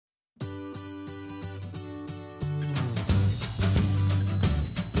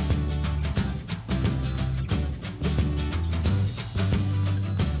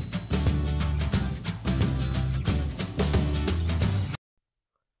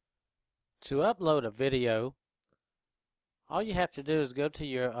To upload a video, all you have to do is go to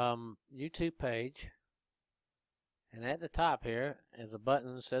your YouTube page, and at the top here is a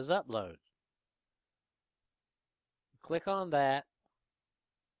button that says upload. Click on that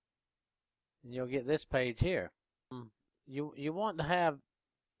and you'll get this page here. You want to have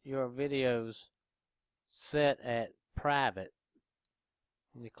your videos set at private.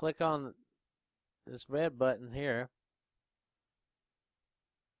 And you click on this red button here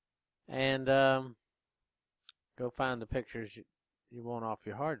and go find the pictures you want off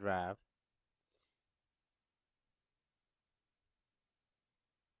your hard drive.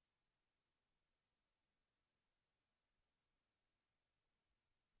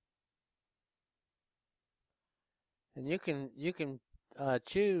 And you can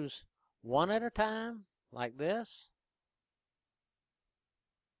choose one at a time, like this.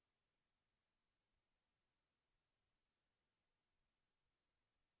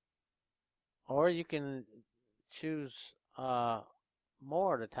 Or you can choose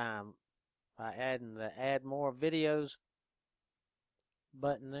more at a time by adding the Add More Videos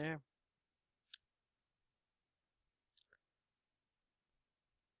button there.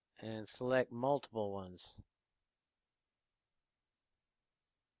 And select multiple ones.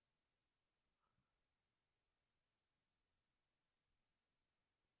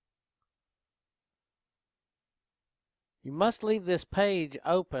 You must leave this page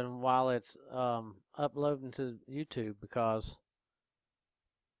open while it's uploading to YouTube, because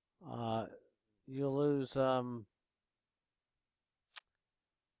you'll lose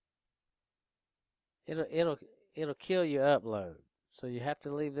it'll kill your upload. So you have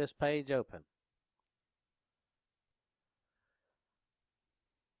to leave this page open.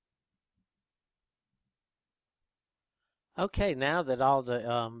 Okay, now that all the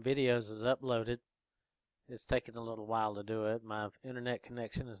videos is uploaded, it's taking a little while to do it. My internet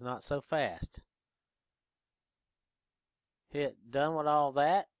connection is not so fast. Hit done with all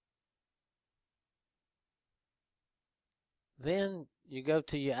that. Then you go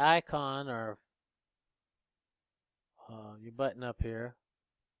to your icon or your button up here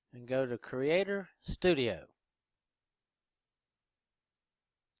and go to Creator Studio.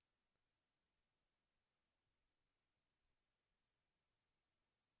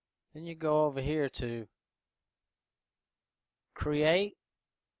 Then you go over here to Create,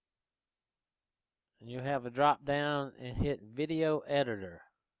 and you have a drop down and hit Video Editor.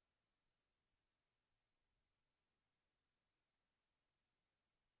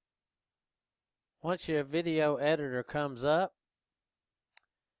 Once your video editor comes up,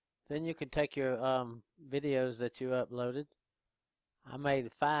 then you can take your videos that you uploaded. I made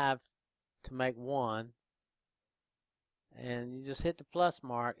 5 to make 1, and you just hit the plus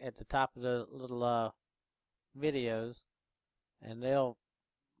mark at the top of the little videos, and they'll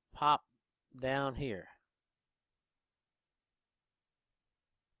pop down here.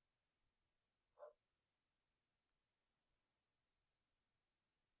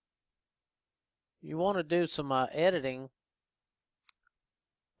 You want to do some editing.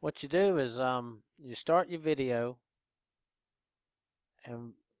 What you do is you start your video,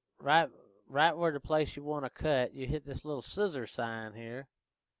 and right where the place you want to cut, you hit this little scissor sign here,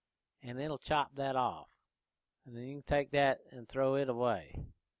 and it'll chop that off. And then you can take that and throw it away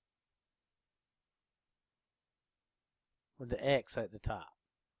with the X at the top.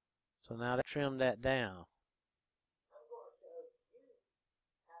 So now to trim that down.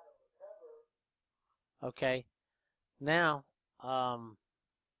 Okay, now I'm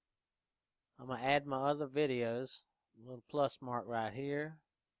going to add my other videos. A little plus mark right here,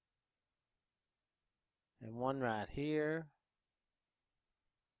 and one right here,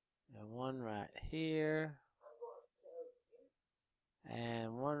 and one right here,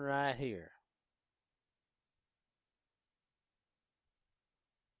 and one right here.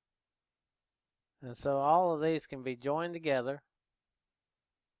 And so all of these can be joined together.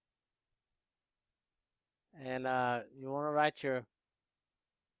 And you want to write your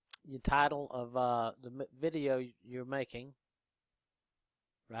title of the video you're making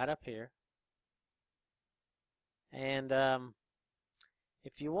right up here. And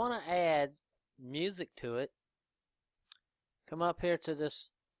if you want to add music to it, come up here to this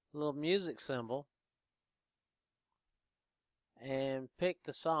little music symbol and pick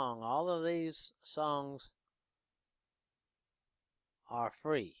the song. All of these songs are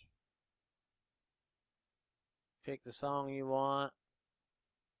free. Pick the song you want,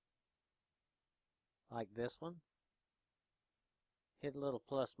 like this one. Hit a little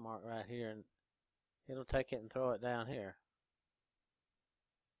plus mark right here, and it'll take it and throw it down here.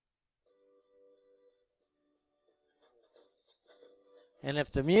 And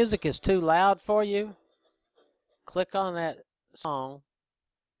if the music is too loud for you, click on that song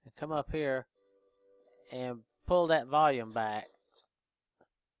and come up here and pull that volume back,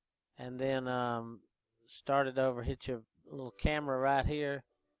 and then start it over. Hit your little camera right here,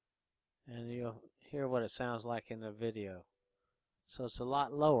 and you'll hear what it sounds like in the video. So it's a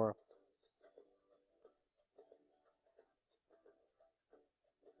lot lower.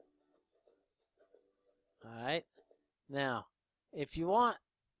 All right. Now, if you want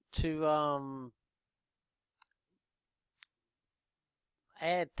to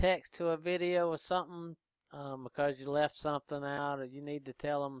add text to a video or something, because you left something out, or you need to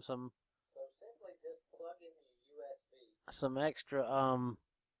tell them some extra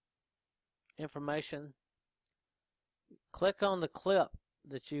information, click on the clip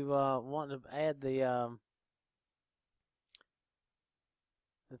that you want to add the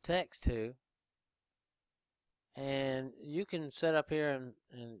text to, and you can set up here and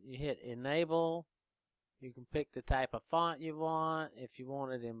you hit enable. You can pick the type of font you want, if you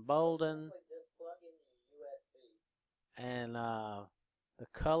want it emboldened, and the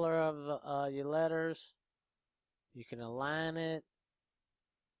color of your letters. You can align it,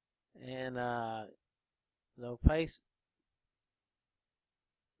 and the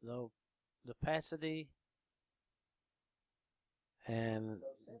opacity, and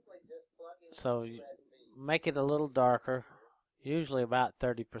so you make it a little darker, usually about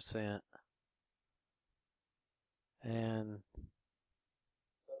 30%. And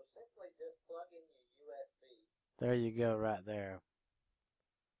there you go, right there.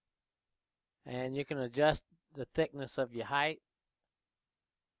 And you can adjust the thickness of your height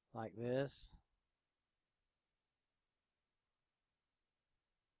like this.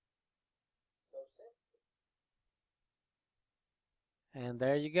 And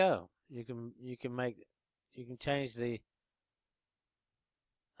there you go. You can change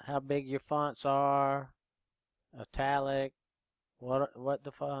how big your fonts are, italic, what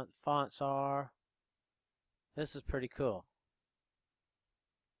the fonts are. This is pretty cool.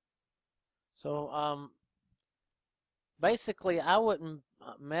 So basically, I wouldn't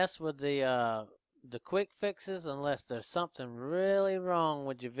mess with the quick fixes unless there's something really wrong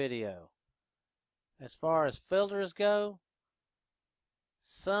with your video. As far as filters go,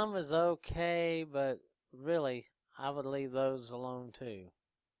 some is okay, but really, I would leave those alone too.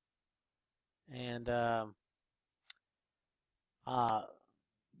 And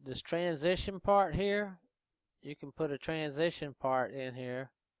this transition part here, you can put a transition part in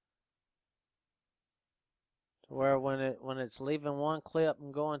here to where when it's leaving one clip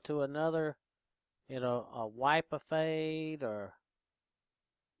and going to another, it'll wipe a fade or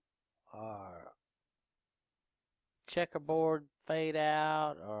checkerboard fade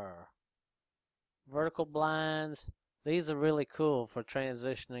out or vertical blinds. These are really cool for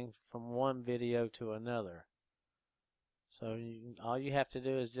transitioning from one video to another. So all you have to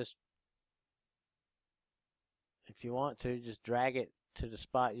do is just, if you want to, just drag it to the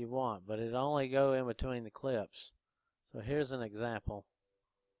spot you want, but it'll only go in between the clips. So here's an example.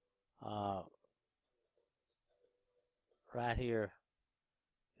 Right here,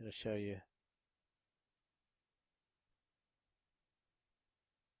 it'll show you.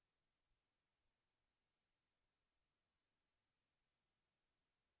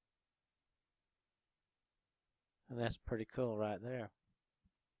 And that's pretty cool right there.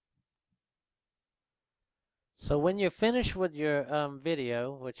 So when you're finished with your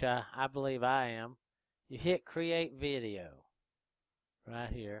video, which I believe I am, you hit create video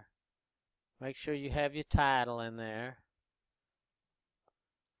right here. Make sure you have your title in there.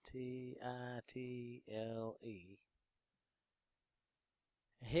 title.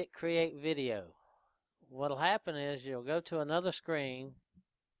 Hit create video. What'll happen is you'll go to another screen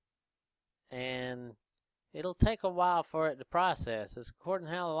and it'll take a while for it to process. It's according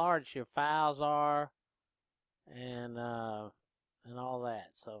to how large your files are and all that.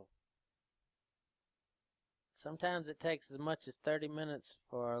 So sometimes it takes as much as 30 minutes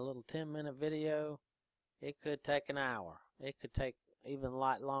for a little 10-minute video. It could take an hour. It could take even a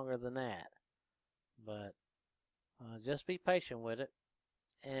lot longer than that. But just be patient with it.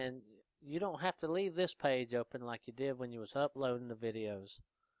 And you don't have to leave this page open like you did when you was uploading the videos.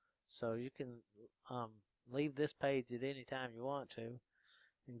 So you can leave this page at any time you want to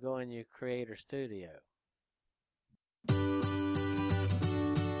and go in your Creator Studio.